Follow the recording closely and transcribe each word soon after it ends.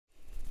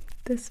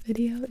This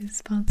video is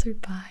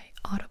sponsored by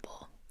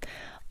Audible.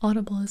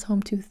 Audible is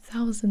home to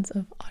thousands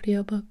of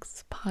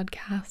audiobooks,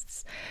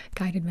 podcasts,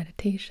 guided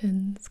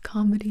meditations,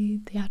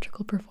 comedy,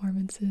 theatrical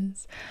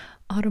performances,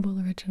 Audible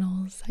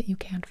originals that you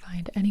can't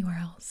find anywhere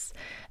else,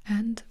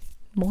 and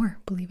more,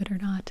 believe it or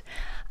not.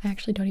 I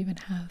actually don't even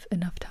have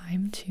enough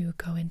time to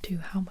go into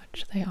how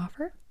much they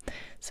offer,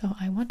 so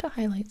I want to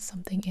highlight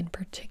something in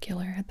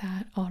particular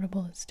that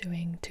Audible is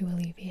doing to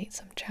alleviate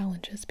some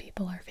challenges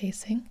people are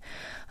facing,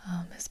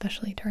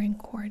 especially during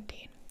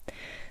quarantine.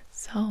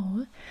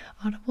 So,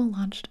 Audible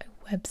launched a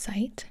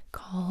website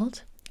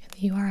called, and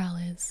the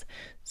URL is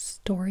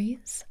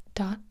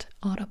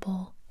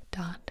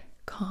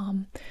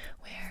stories.audible.com,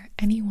 where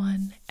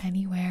anyone,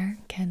 anywhere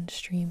can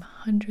stream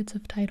hundreds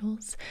of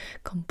titles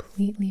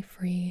completely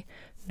free,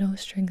 no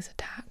strings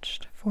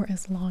attached, for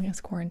as long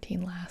as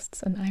quarantine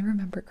lasts. And I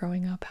remember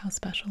growing up how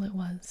special it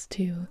was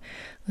to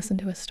listen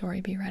to a story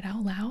be read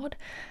out loud.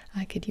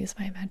 I could use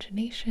my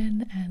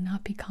imagination and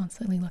not be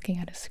constantly looking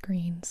at a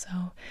screen.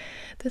 So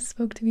this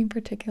spoke to me in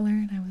particular,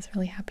 and I was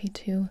really happy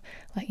to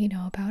let you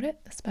know about it,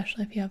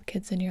 especially if you have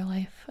kids in your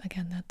life.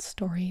 Again, that's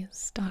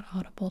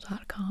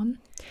stories.audible.com.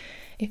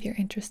 If you're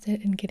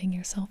interested in getting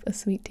yourself a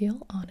sweet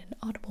deal on an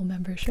Audible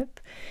membership,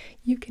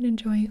 you can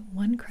enjoy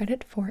 1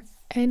 credit for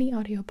any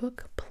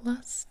audiobook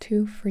plus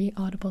 2 free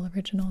Audible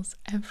originals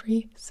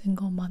every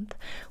single month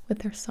with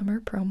their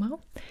summer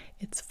promo.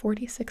 It's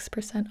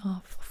 46%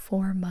 off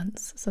 4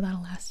 months, so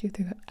that'll last you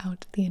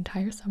throughout the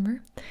entire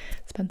summer.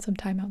 Spend some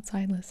time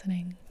outside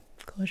listening,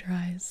 close your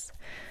eyes,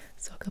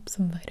 soak up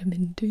some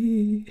vitamin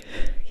D.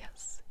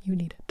 Yes, you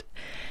need it.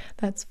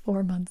 That's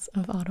 4 months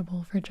of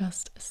Audible for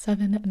just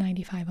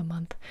 $7.95 a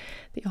month.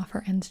 The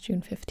offer ends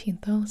June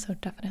 15th though, so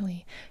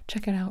definitely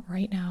check it out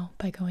right now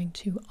by going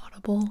to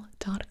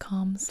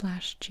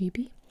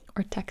audible.com/Gibi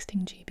or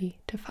texting Gibi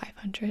to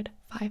 500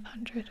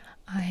 500.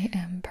 I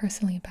am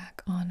personally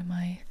back on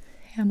my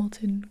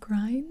Hamilton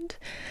grind,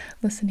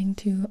 listening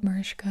to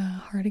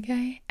Mariska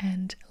Hargitay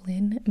and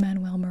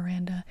Lin-Manuel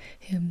Miranda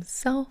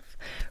himself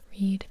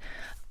read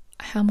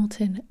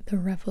Hamilton the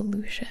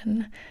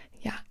Revolution.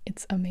 Yeah,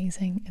 it's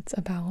amazing. It's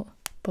about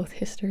both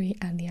history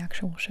and the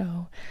actual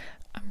show.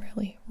 I'm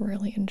really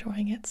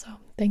enjoying it. So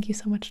thank you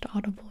so much to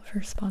Audible for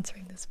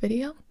sponsoring this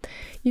video.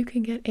 You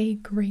can get a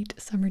great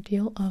summer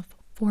deal of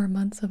 4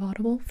 months of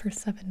Audible for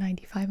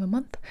 $7.95 a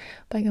month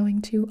by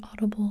going to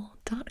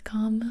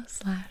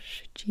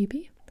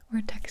audible.com/Gibi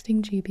or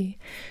texting Gibi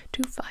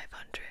to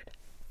 500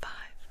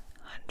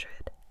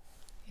 500.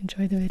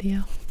 Enjoy the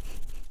video.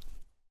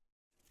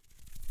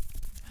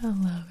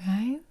 Hello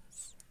guys.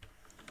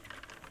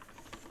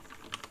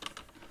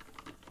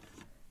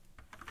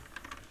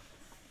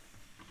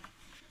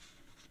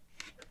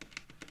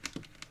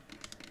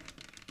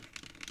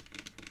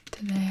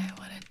 Today I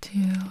wanted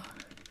to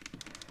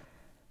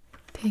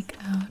take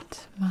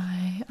out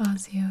my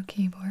Audio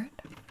keyboard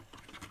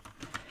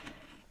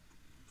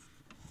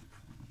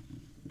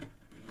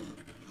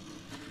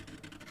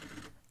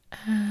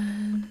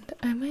and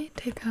I might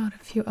take out a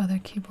few other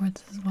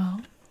keyboards as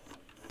well,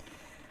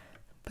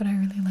 but I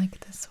really like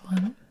this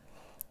one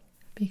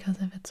because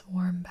of its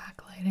warm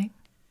backlighting.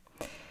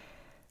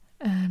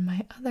 And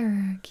my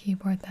other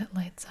keyboard that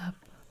lights up,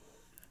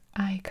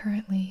 I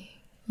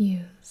currently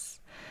use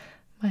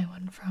my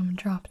one from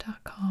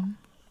Drop.com,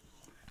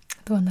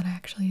 the one that I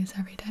actually use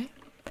every day.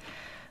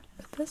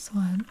 But this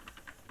one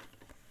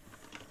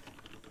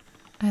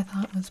I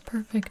thought was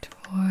perfect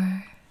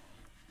for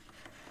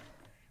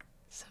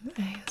some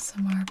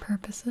ASMR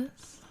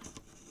purposes.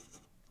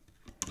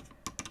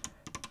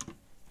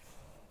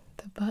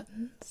 The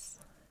buttons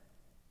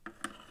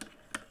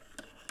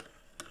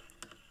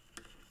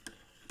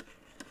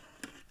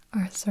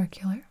are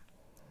circular,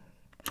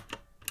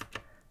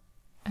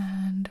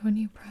 and when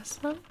you press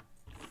them,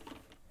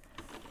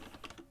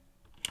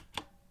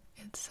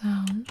 it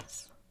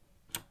sounds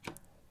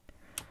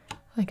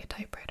like a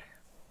typewriter.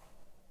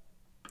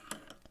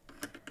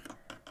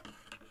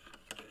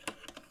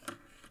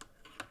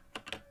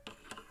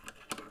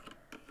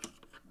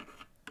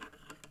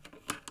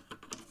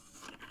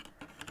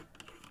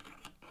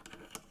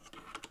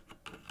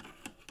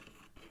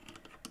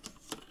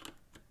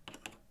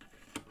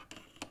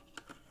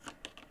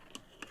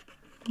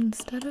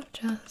 Instead of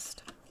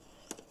just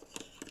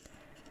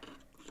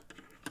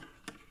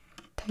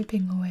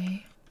typing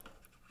away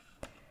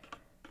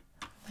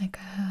like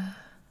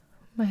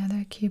my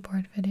other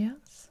keyboard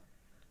videos,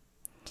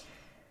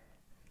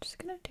 I'm just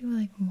gonna do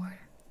like more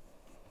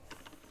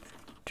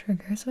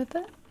triggers with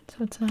it,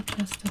 so it's not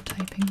just a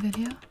typing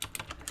video.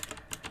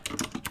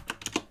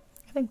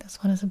 I think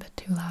this one is a bit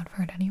too loud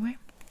for it anyway,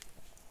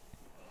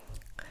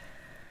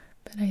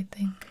 but I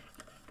think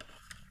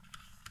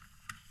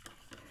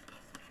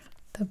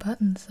the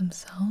buttons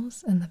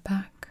themselves and the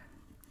back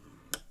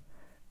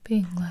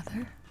being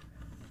leather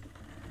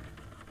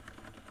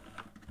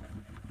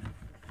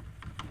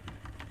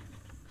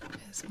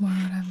is more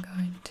what I'm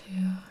going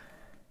to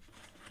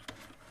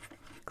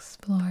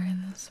explore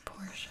in this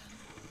portion.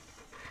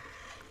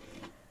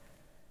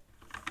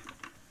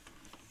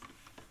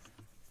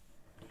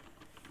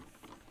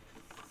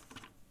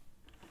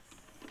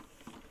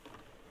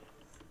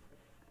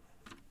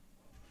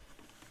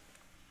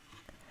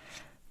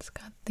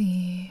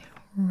 the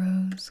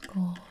rose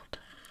gold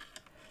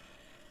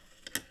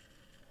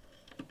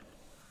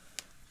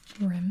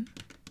rim.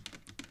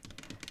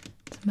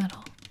 It's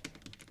metal.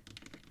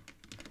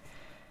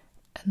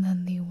 And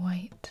then the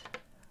white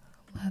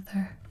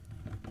leather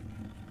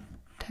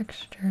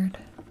textured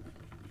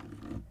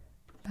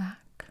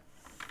back.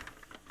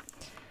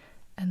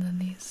 And then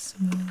these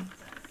smooth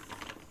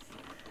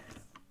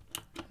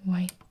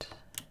white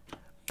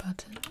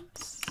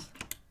buttons,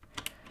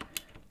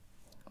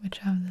 which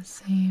have the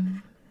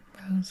same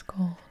rose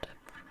gold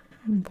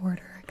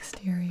border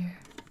exterior.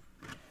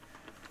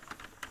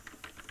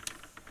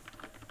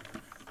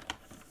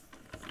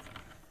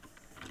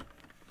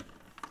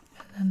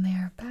 And then they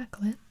are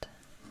backlit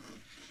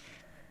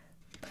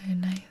by a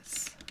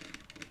nice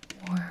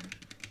warm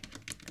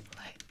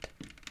light.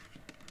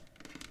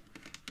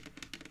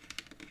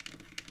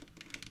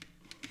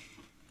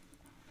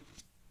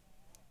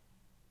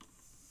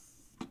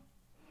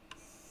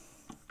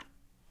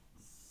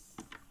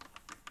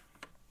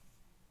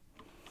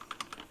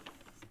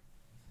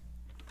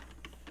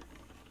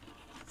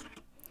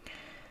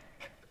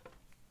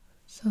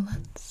 So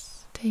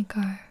let's take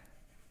our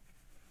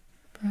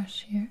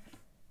brush here,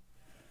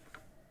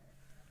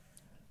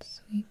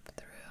 sweep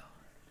through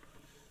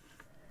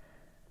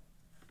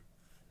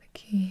the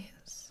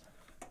keys.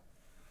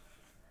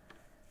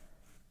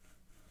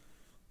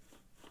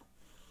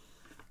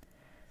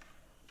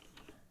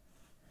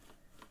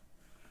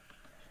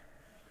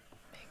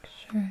 Make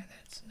sure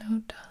there's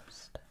no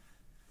dust,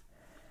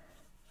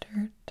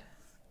 dirt,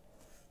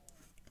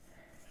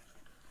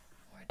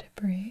 or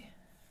debris.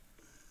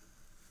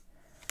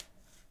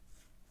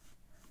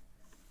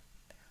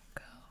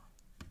 Go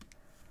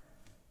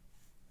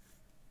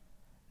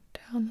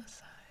down the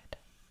side,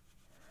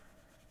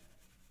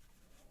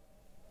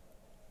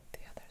 the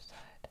other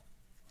side,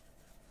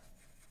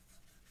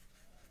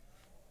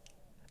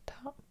 the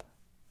top,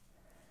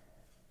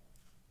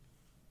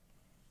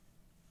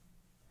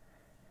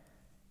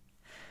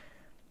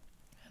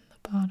 and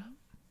the bottom.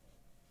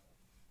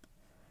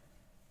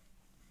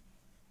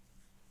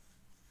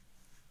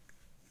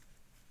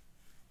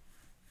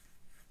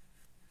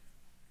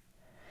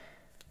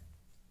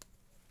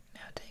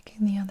 Now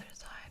taking the other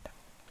side.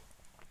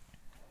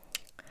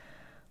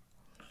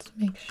 Let's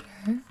make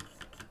sure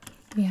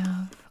we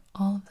have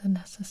all of the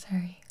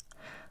necessary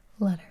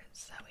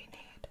letters that we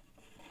need.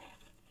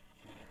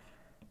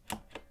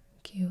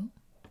 Q,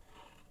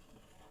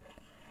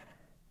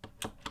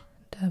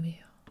 W,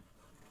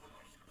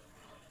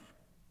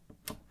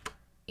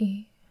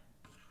 E,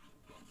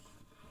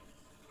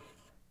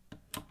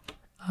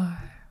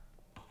 R,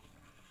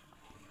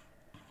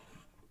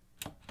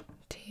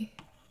 T,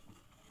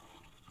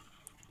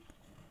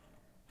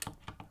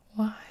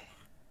 Y,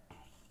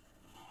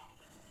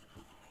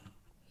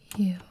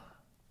 U,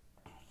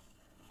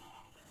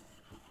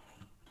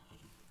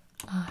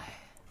 I,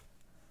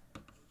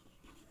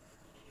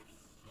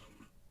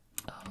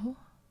 O,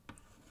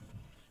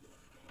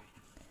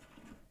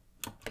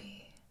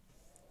 B,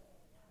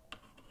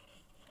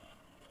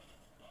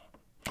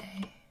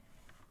 A,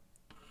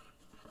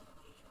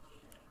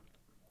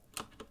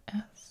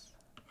 S,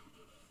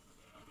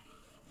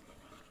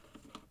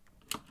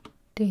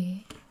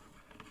 D,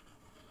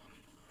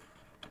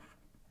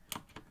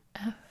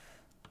 F,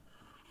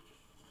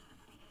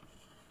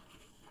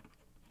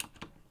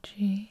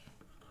 G,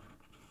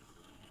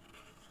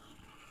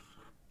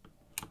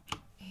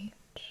 H,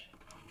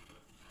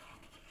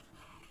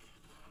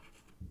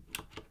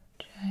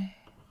 J,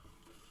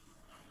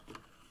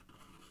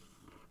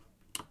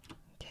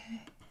 K,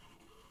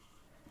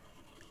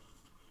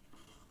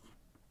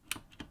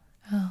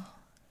 L,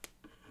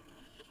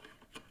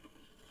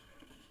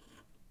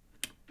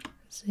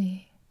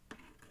 Z,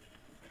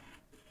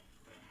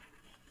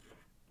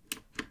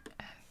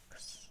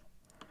 X,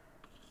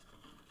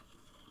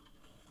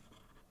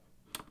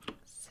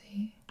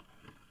 C,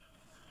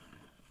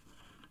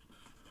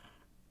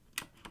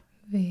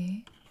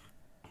 V,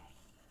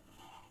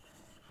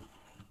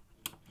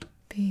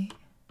 B,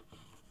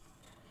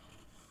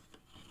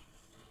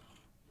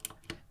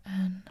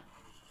 N,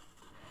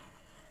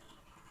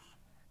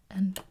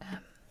 and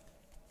M.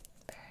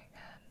 Very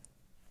good.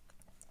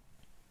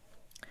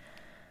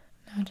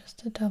 Now just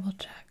to double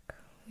check,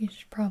 we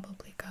should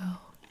probably go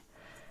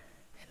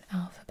in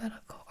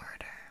alphabetical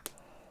order.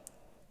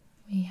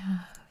 We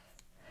have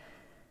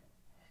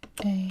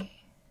A,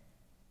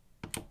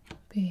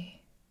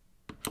 B,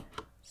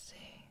 C,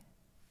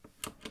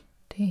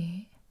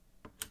 D,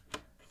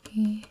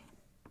 E,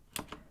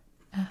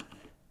 F,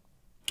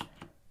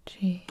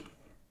 G,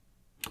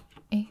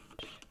 H,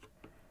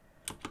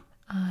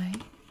 I,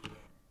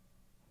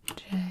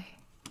 J,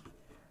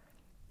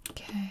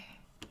 K,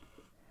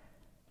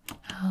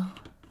 L,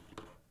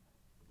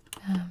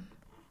 M,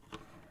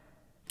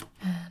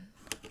 N,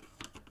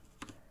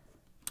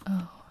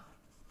 O,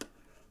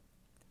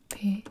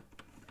 P,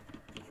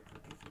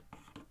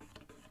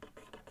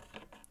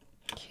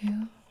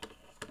 Q,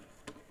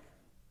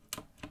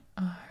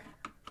 R,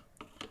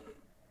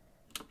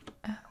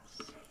 S,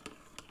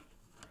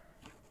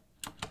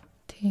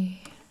 T,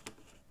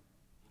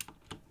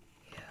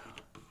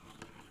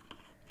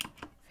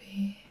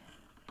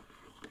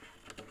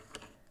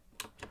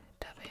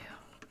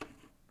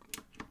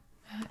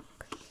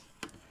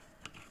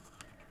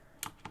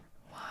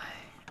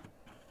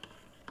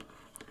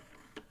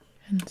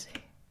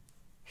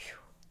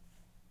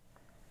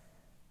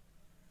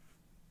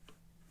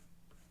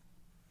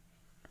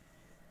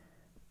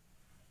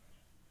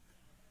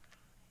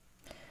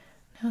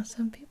 Now,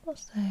 some people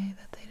say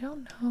that they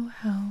don't know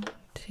how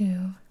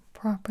to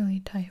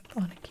properly type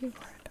on a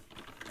keyboard.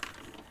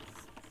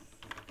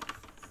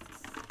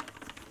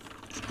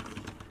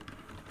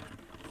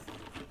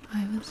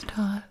 I was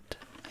taught,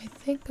 I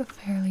think, a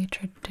fairly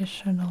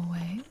traditional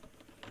way.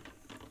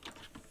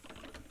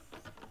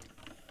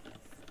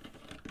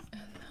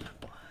 And that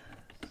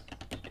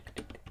was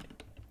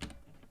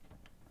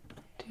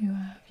to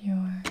have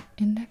your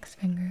index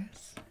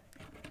fingers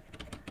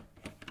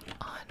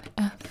on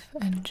F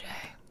and J.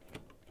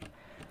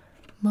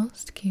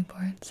 Most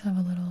keyboards have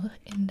a little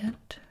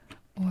indent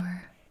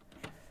or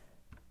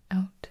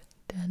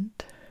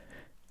outdent,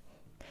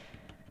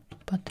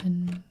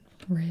 button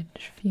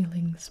ridge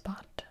feeling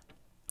spot.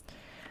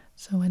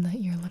 So when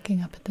you're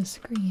looking up at the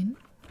screen,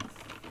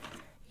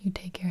 you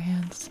take your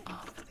hands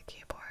off the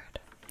keyboard.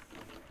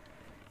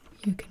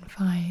 You can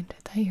find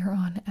that you're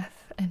on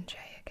F and J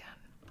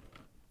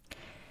again.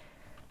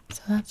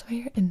 So that's where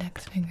your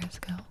index fingers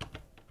go.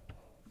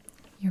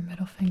 Your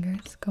middle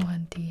fingers go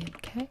on D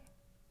and K.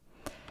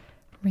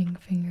 Ring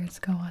fingers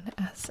go on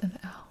S and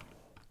L.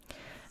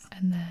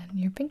 And then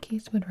your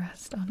pinkies would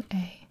rest on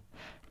A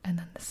and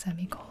then the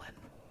semicolon.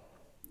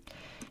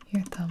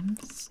 Your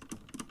thumbs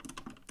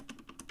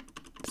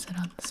sit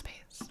on the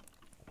space.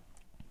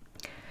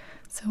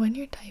 So when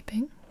you're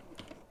typing,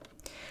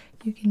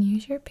 you can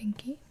use your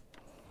pinky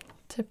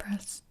to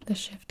press the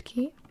shift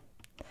key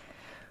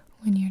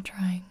when you're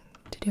trying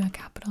to do a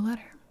capital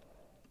letter.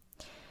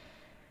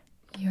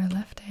 Your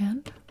left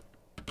hand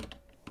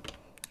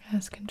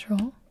has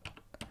control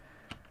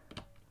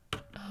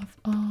of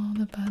all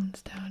the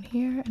buttons down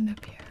here and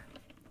up here.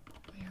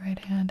 Your right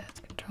hand has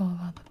control of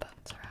all the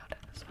buttons around it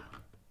as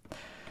well.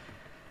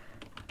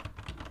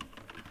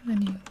 And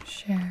then you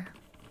share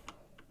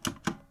the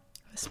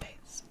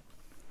space.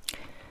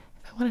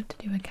 If I wanted to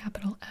do a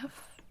capital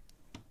F,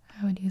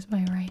 I would use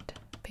my right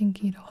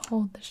pinky to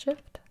hold the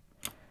shift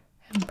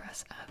and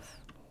press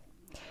F.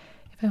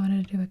 If I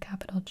wanted to do a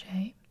capital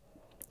J,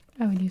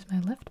 I would use my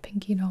left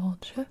pinky to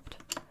hold shift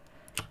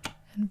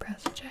and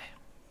press J.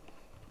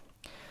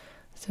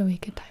 So we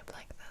could type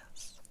like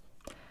this: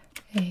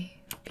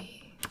 A,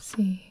 B,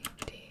 C,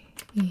 D,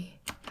 E,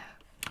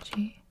 F,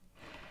 G,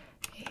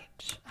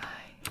 H, I,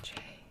 J,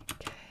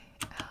 K,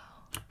 L,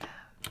 M,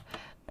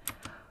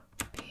 N,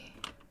 P,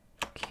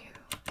 Q,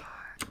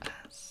 R,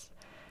 S,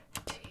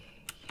 T,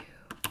 U,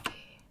 V,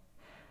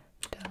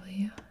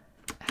 W,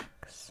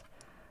 X,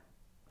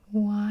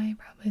 Y,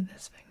 probably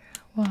this finger,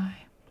 Y,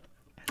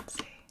 and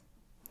Z.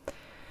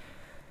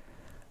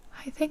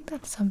 I think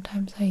that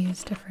sometimes I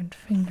use different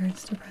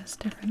fingers to press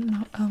different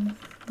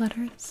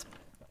letters.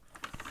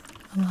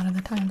 A lot of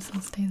the times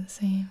they'll stay the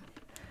same,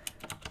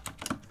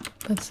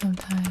 but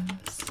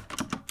sometimes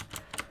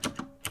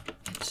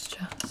it's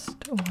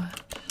just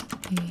what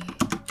the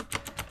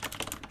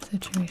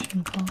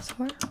situation calls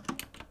for.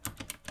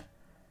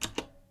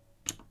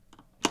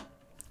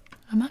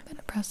 I'm not going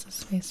to press the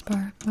space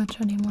bar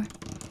much anymore.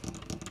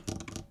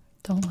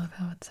 Don't love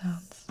how it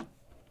sounds.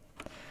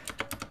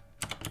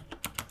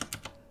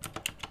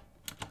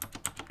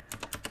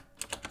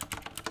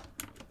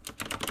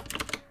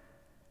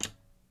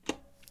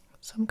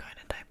 So I'm going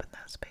to type in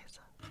that space.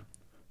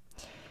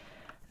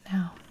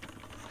 Now,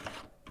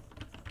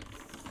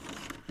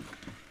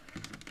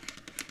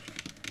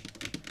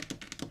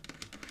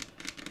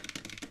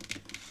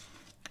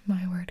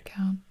 my word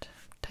count,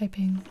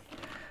 typing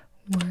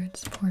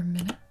words per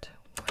minute,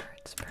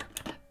 words per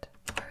minute,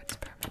 words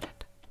per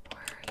minute,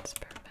 words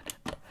per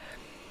minute.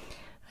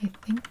 I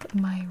think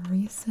my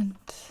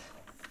recent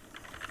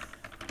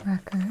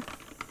record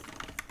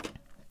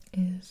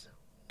is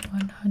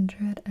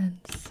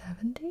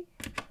 170.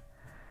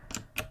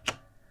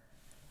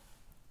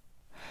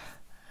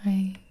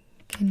 I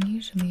can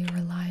usually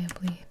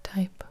reliably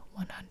type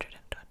 120.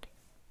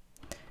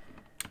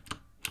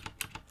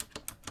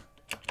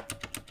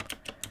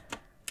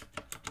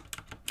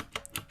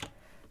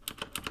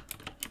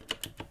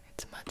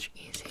 It's much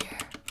easier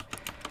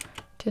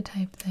to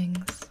type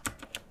things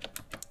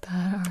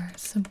that are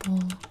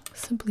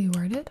simply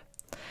worded,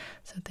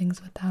 so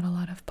things without a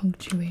lot of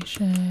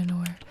punctuation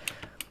or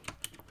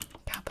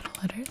capital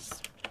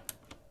letters.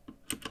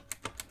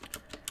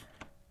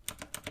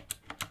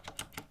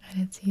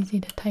 And it's easy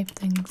to type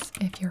things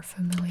if you're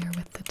familiar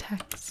with the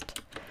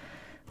text.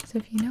 So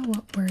if you know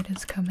what word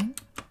is coming,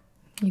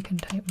 you can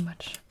type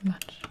much,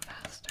 much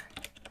faster.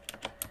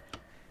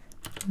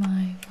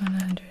 My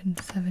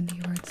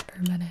 170 words per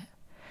minute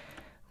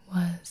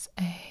was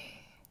a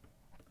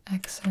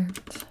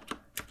excerpt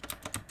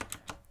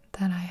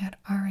that I had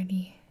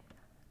already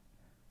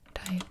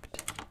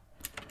typed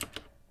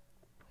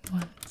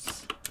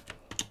once,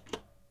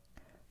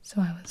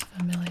 so I was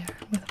familiar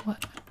with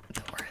what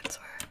the words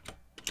were.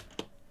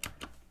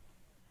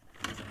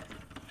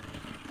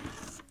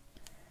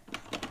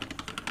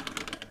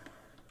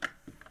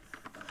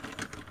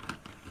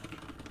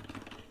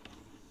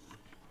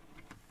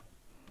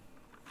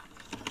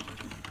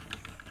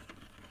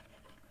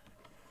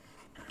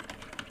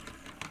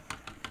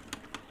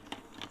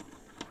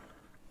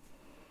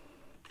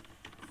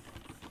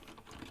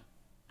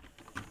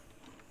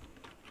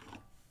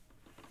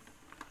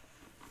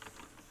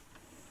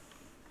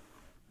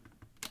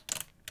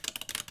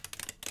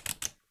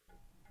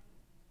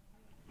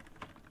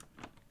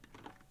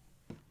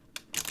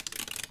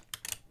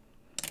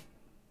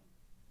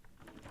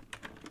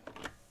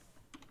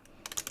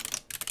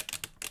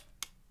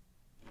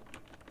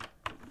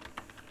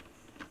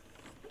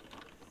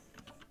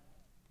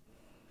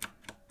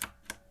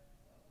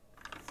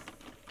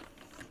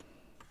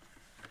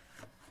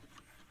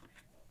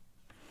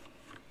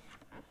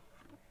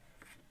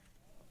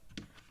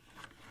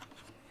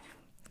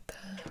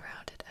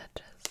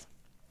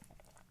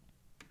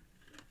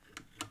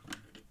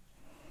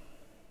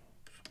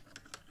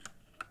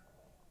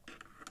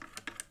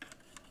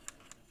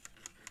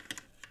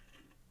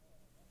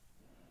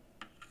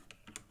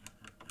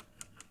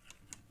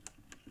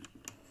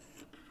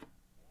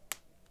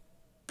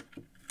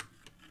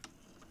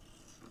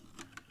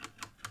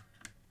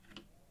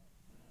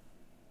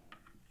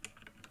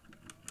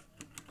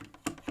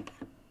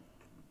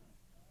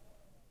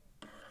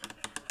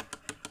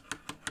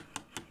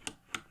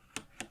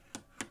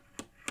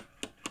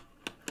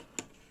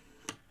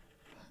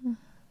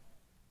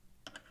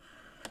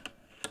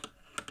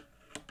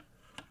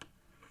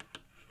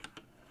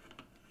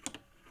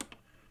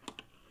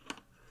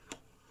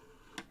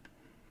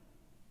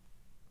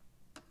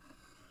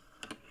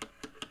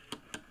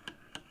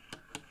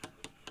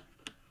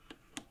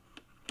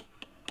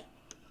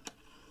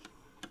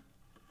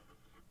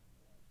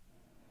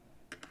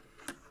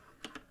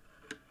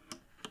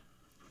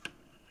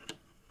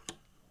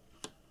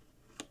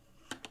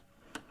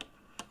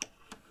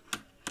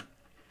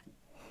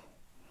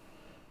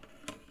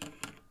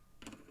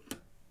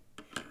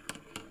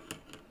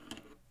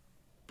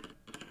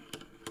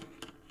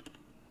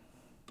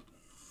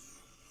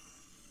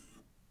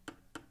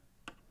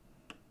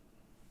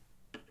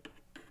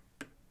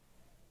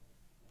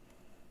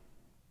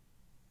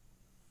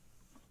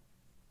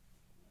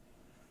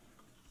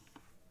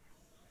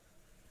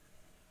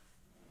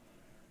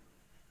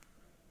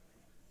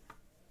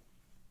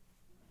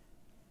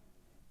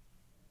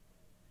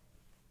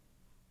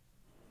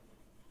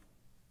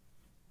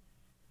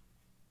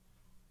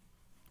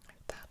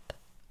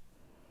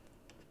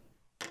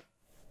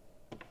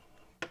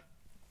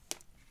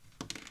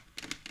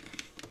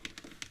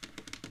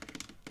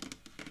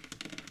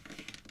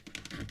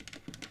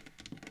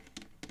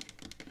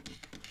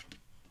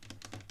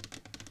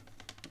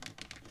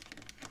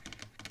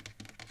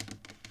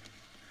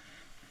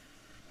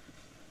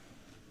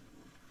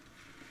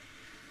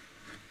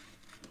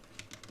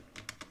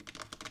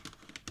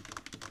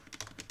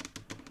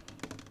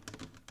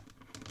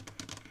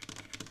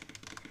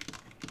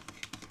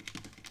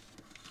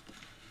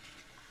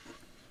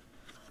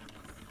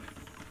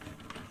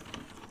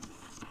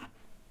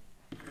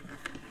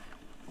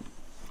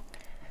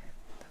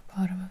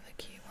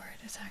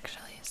 is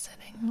actually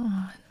sitting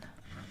on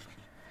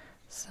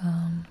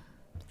some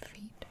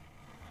feet.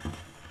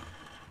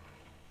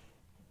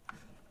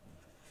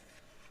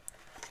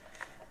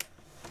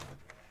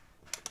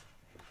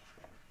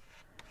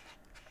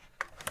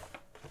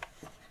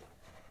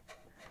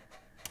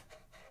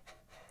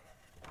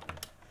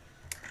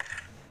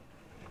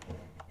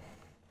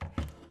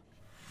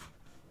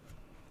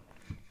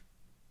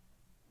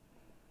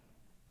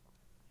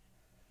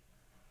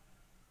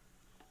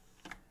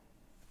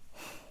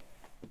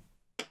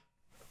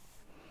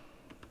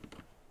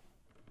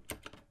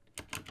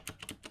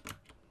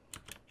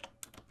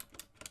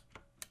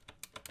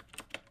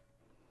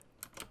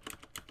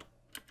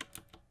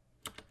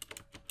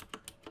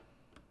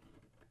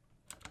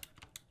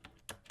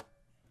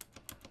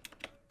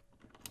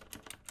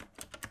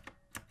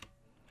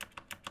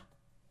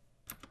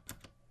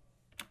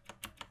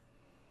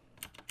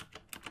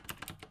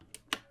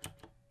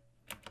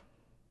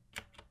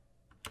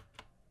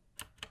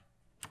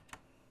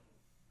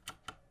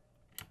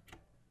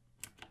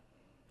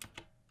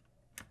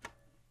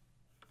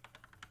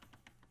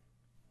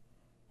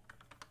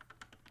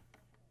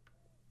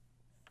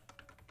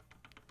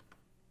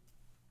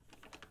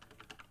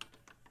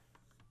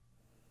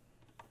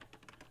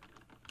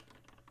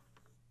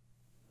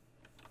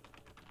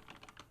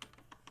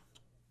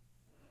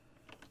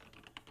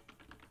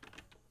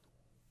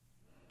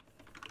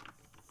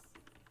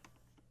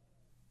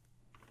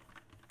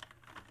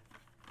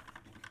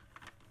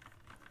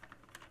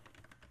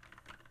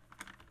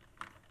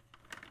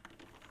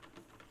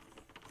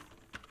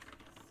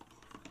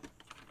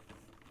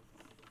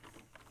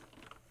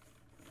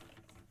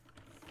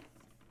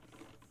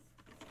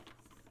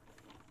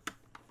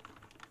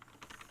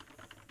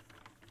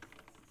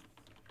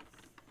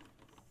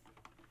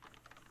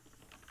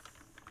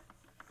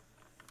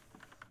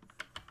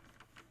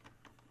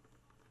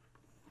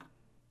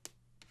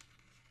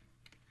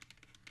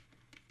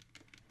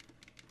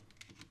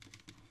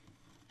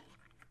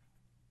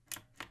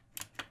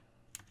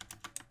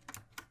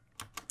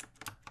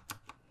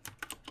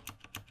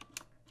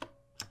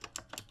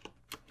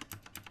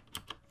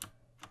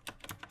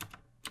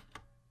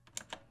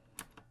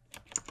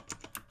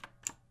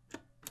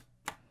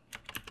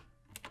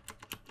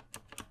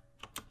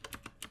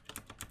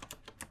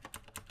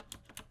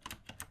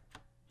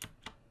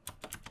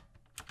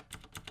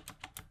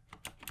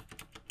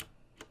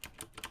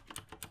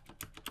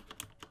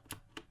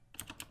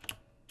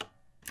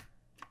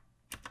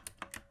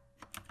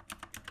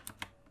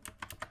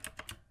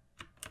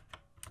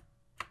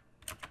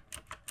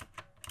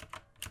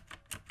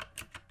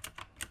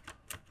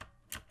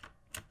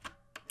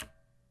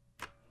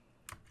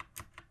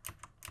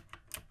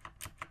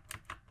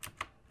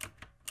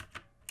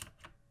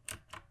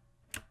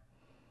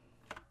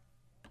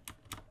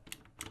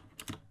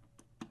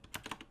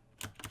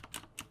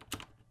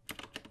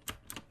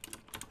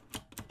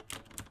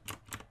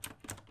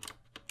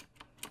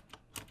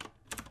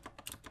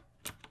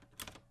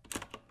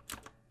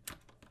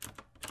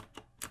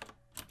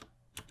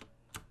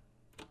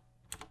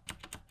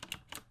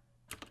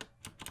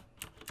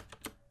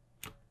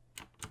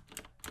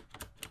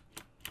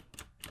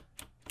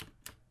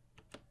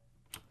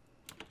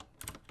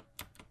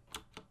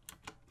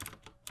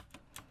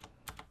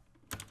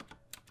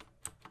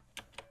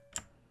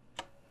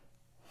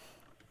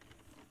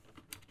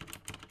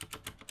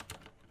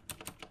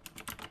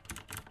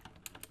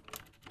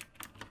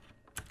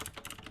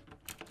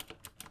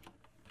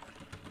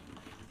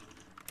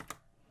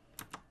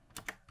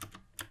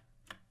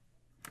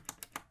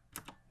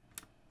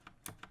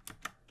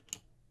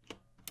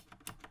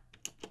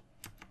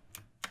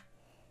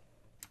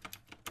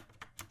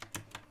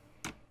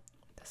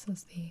 This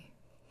is the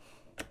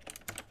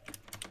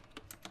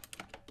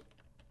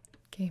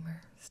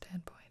gamer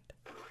standpoint.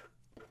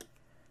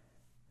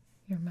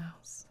 Your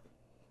mouse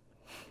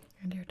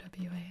and your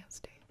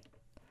WASD.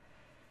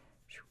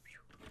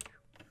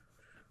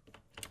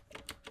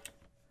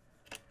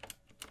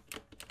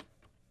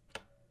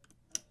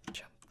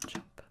 Jump,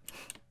 jump.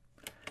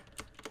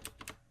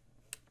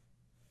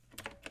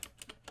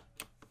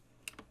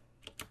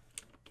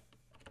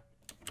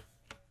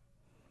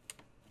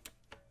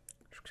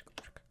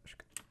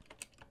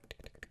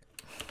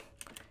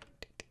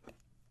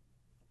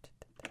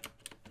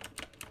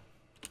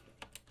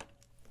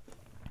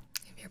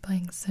 If you're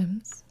playing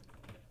Sims,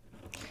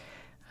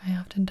 I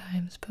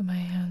oftentimes put my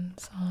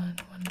hands on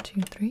 1,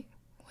 2, 3,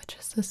 which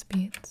is the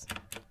speeds,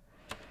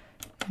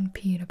 and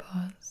P to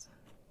pause,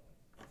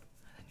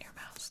 and then your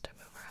mouse to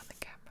move around the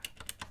camera.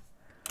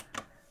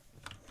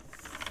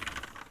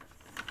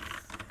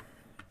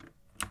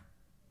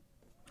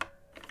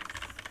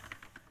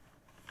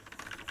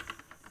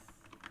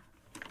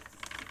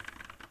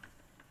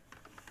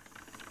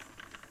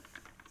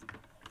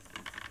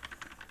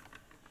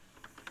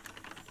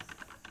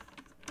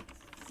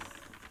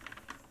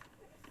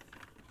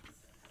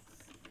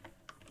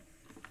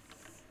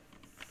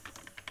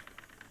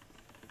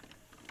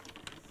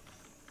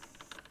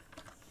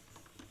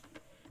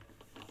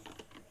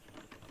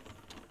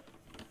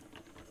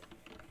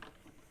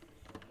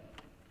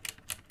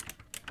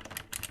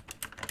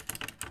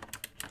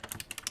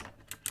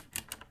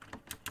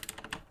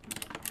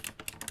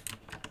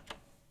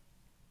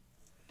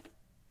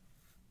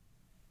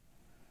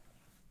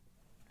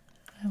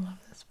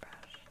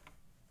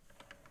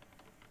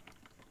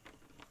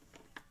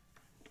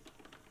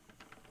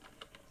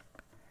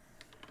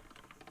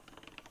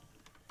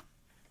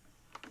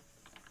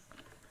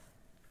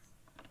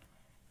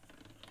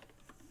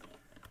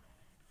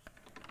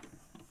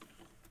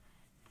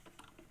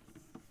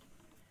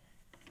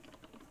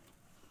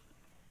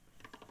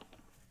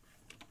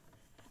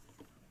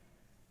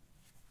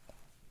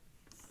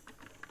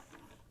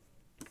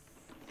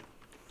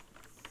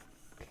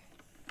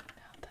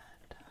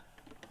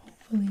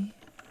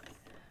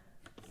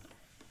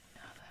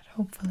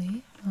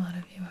 hopefully a lot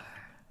of you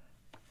are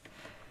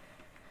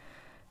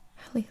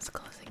at least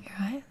closing your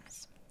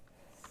eyes.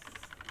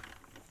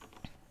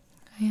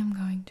 I am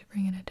going to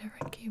bring in a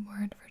different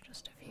keyboard for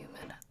just a few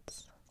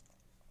minutes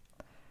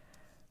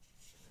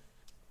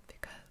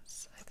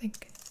because I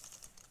think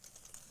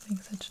it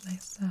makes such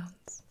nice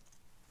sounds.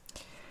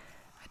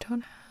 I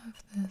don't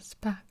have this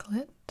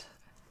backlit.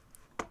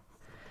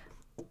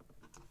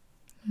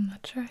 I'm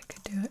not sure I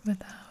could do it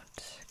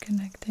without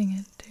connecting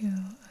it to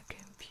a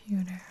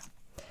computer,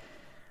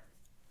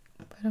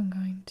 but I'm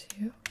going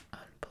to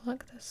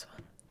unplug this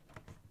one.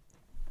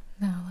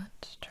 Now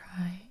let's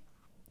try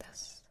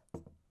this.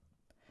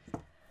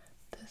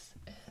 This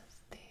is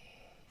the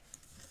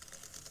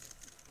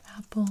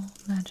Apple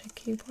Magic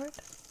Keyboard.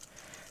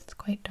 It's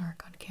quite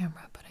dark on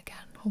camera, but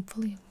again,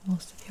 hopefully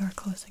most of you are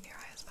closing your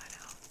eyes by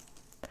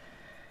now.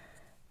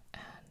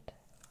 And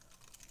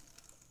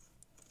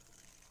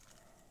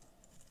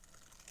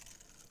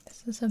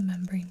this is a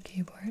membrane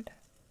keyboard,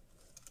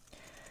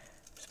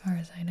 as far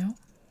as I know,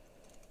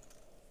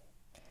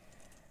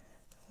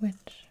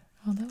 which,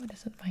 although it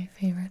isn't my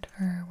favorite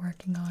for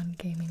working on,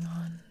 gaming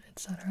on,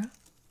 etc.,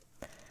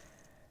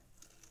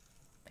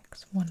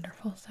 makes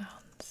wonderful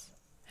sounds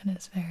and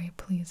is very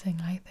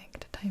pleasing, I think,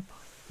 to type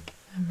on.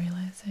 I'm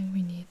realizing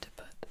we need to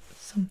put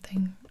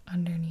something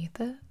underneath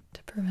it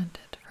to prevent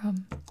it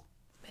from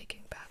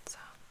making bad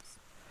sounds.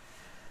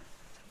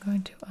 So I'm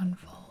going to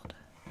unfold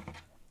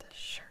this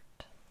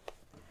shirt.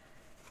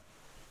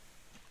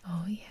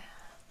 Oh yeah.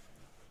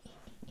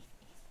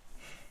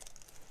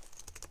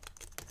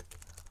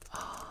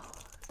 Oh,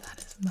 that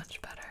is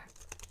much better.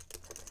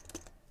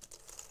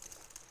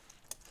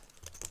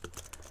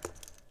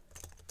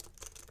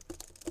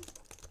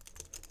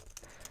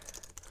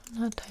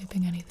 I'm not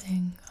typing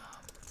anything,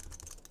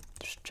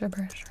 just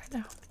gibberish right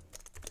now.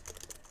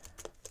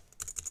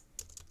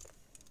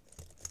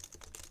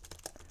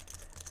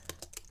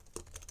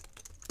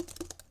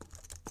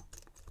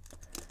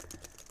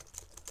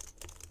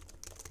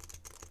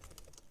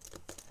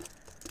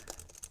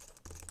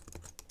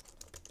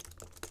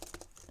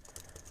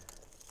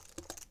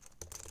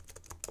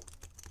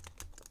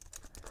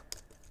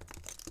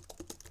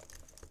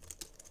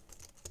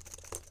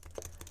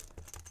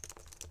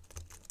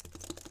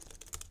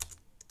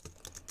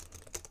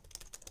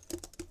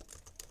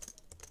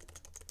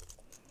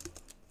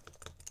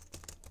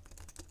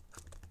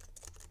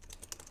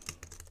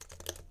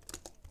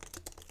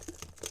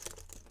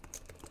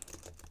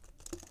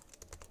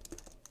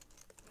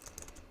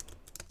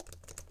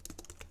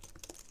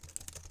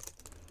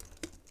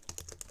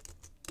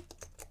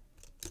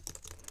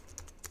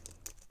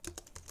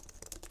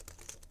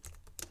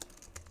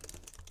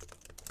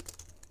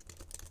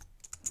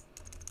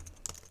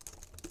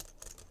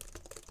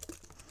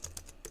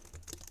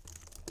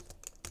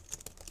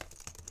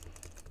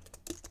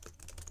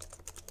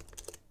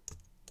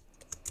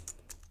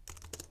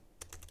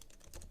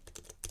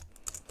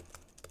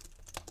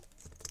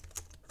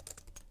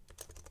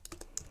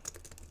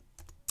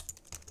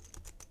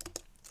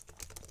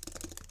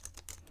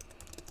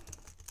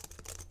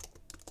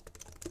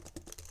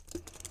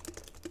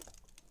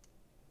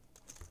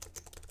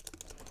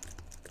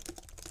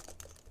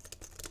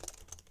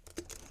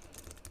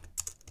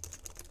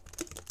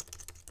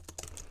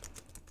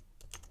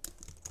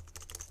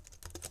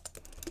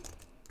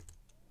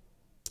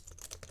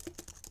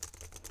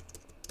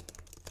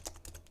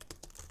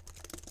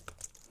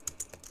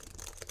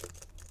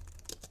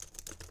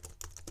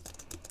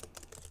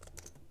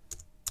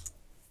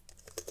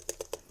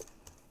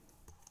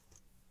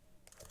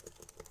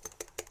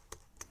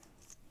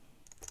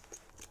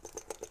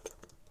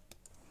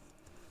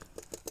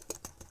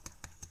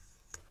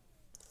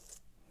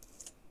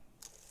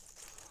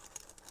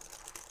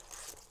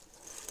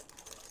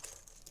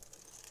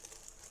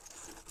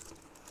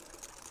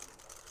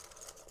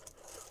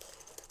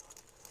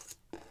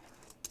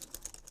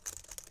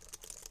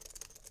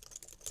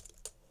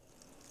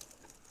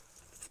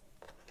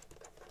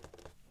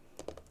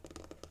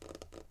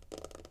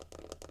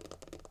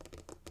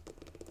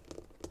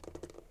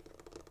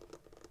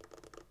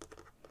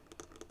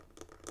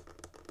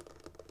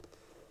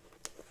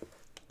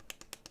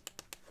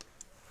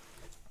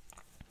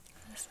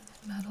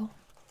 Metal,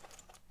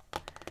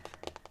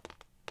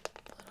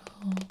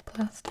 little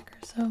plastic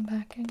or so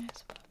backing, I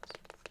suppose.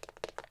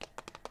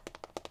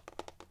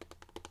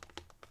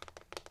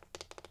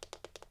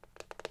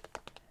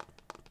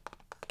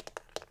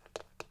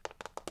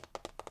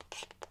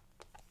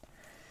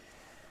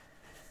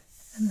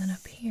 And then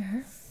up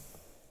here,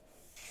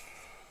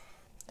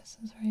 this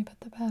is where you put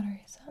the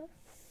batteries in.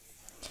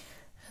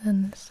 And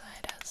then this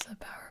side has the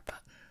power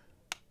button.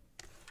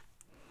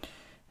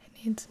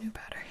 It needs new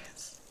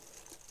batteries.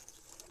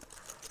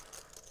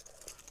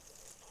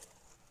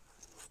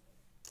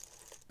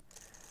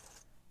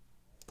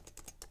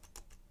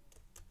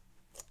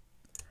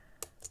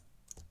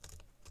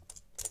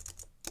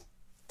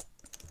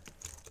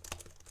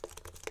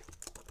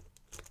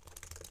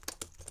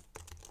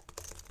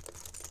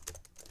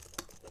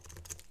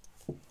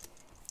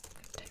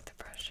 Take the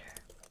brush here.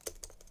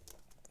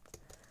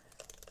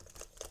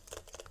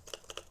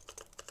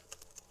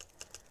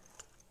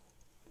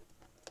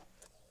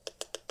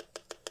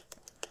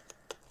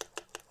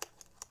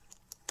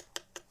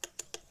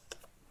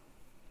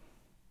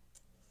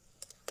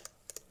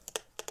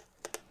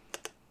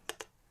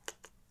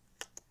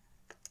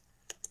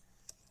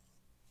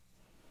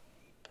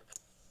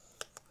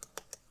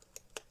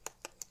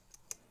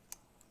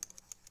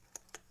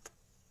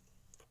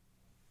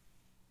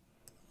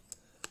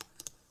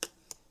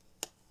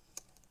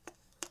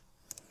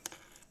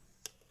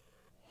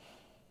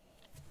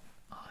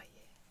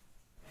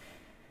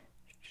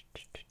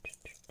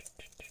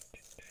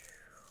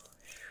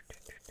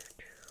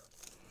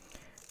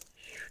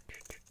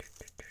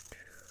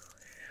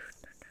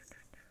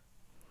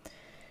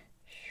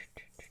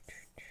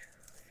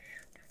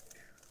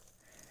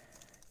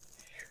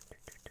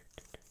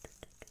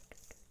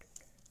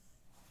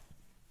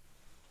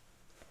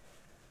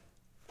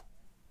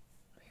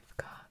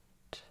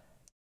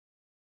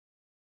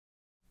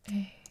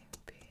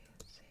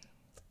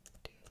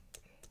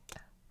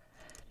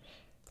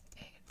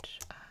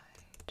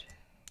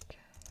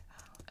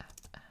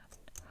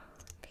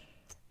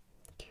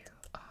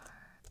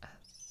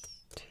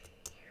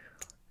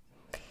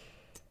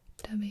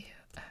 W,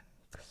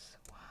 X,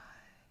 Y,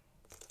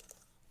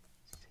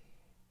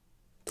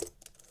 Z.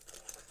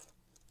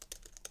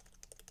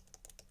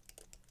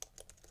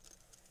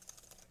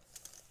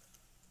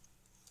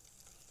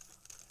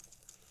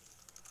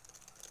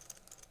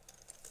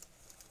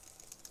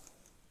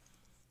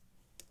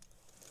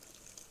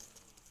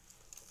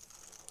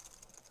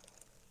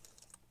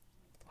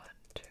 One,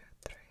 two,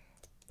 three,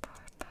 four,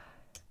 five,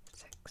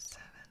 six,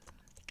 7,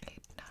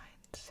 8, 9,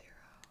 0,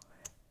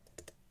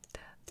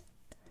 10,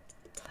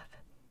 11,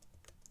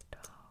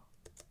 12,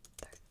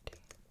 13,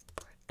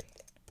 14,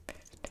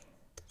 15,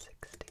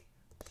 16,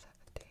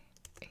 17,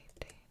 18,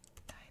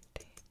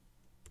 19,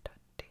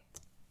 20.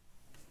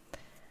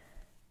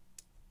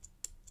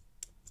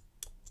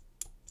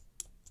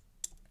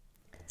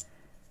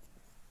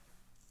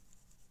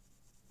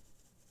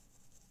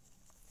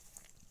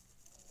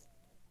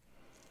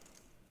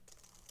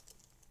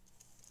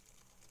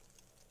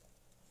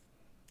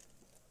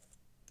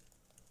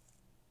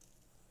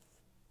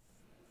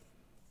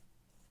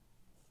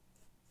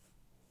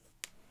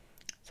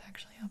 It's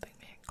actually helping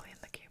me clean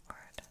the keyboard.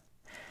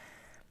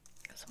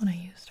 This one I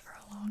used for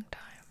a long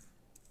time.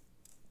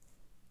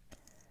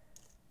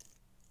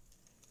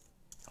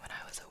 When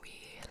I was a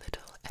wee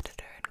little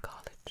editor in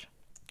college.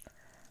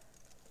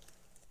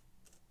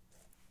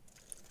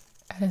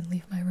 I didn't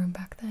leave my room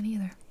back then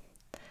either.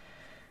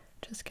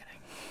 Just kidding.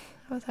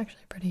 I was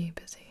actually pretty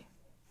busy.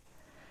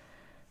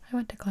 I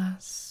went to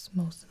class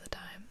most of the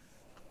time.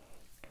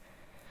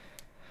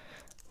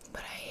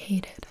 But I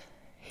hated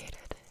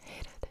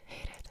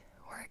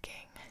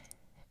working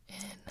in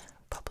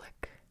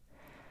public,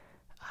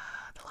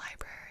 the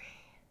library,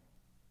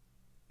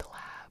 the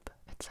lab,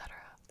 etc.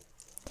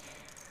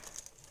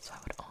 So I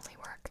would only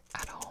work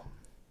at home.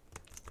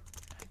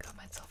 I got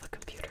myself a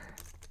computer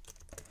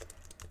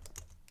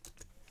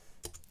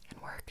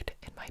and worked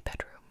in my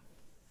bedroom.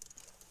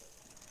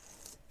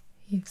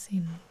 You've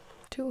seen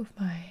 2 of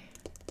my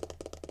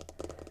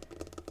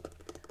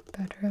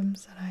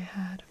bedrooms that I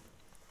had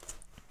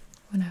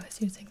when I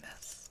was using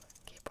this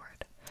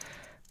keyboard.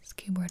 This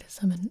keyboard is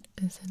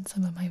in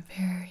some of my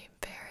very,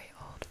 very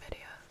old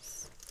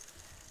videos.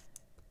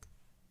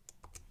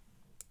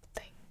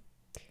 Thank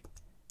you.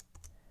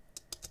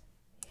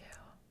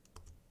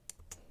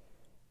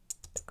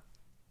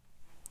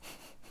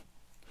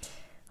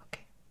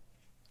 Okay.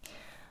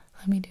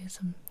 Let me do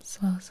some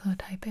slow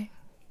typing.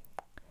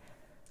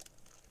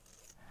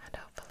 And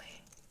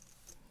hopefully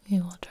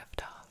you will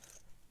drift off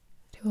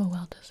to a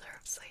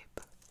well-deserved sleep.